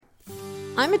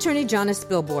I'm attorney Jonna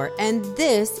Spilbor, and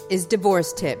this is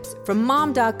Divorce Tips from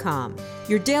Mom.com,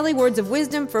 your daily words of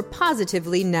wisdom for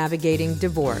positively navigating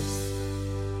divorce.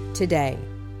 Today,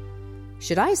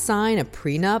 should I sign a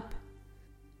prenup?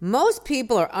 Most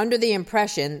people are under the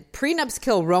impression prenups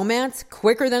kill romance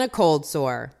quicker than a cold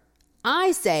sore.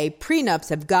 I say prenups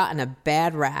have gotten a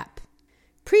bad rap.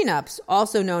 Prenups,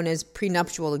 also known as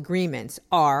prenuptial agreements,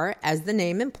 are, as the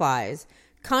name implies,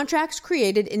 contracts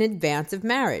created in advance of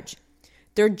marriage.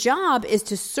 Their job is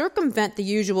to circumvent the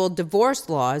usual divorce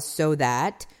laws so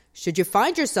that, should you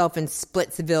find yourself in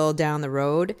Splitsville down the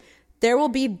road, there will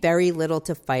be very little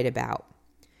to fight about.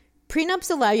 Prenups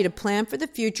allow you to plan for the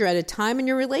future at a time in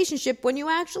your relationship when you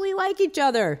actually like each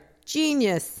other.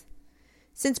 Genius!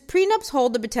 Since prenups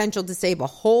hold the potential to save a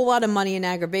whole lot of money and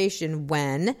aggravation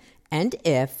when, and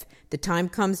if, the time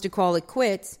comes to call it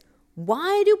quits,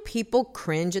 why do people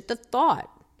cringe at the thought?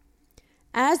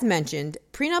 As mentioned,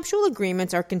 prenuptial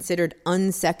agreements are considered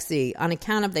unsexy on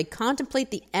account of they contemplate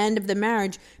the end of the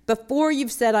marriage before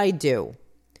you've said I do.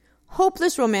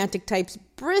 Hopeless romantic types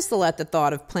bristle at the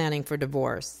thought of planning for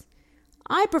divorce.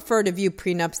 I prefer to view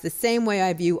prenups the same way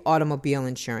I view automobile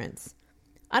insurance.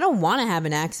 I don't want to have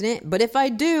an accident, but if I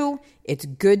do, it's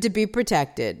good to be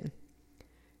protected.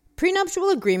 Prenuptial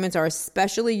agreements are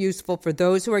especially useful for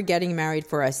those who are getting married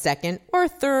for a second or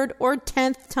third or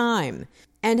 10th time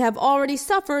and have already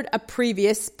suffered a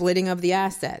previous splitting of the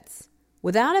assets.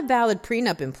 Without a valid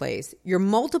prenup in place, your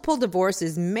multiple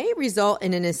divorces may result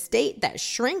in an estate that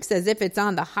shrinks as if it's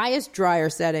on the highest dryer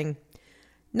setting.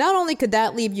 Not only could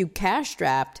that leave you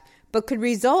cash-strapped, but could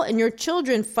result in your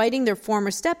children fighting their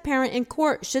former step-parent in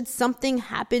court should something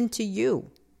happen to you.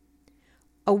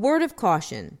 A word of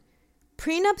caution.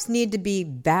 Prenups need to be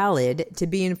valid to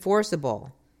be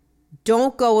enforceable.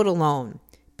 Don't go it alone.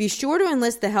 Be sure to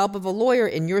enlist the help of a lawyer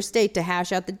in your state to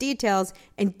hash out the details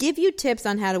and give you tips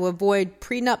on how to avoid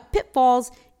prenup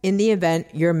pitfalls in the event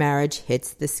your marriage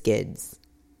hits the skids.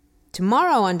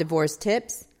 Tomorrow on Divorce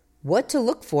Tips, what to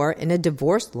look for in a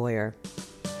divorce lawyer.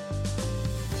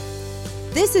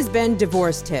 This has been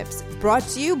Divorce Tips, brought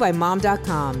to you by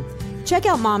Mom.com. Check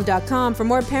out Mom.com for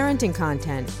more parenting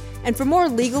content. And for more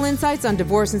legal insights on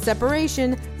divorce and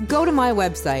separation, go to my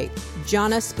website,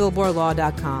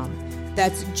 jonnaspilborlaw.com.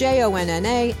 That's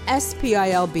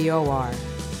JONNASPILBOR.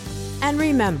 And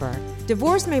remember,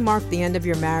 divorce may mark the end of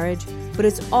your marriage, but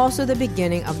it's also the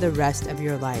beginning of the rest of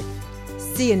your life.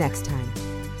 See you next time.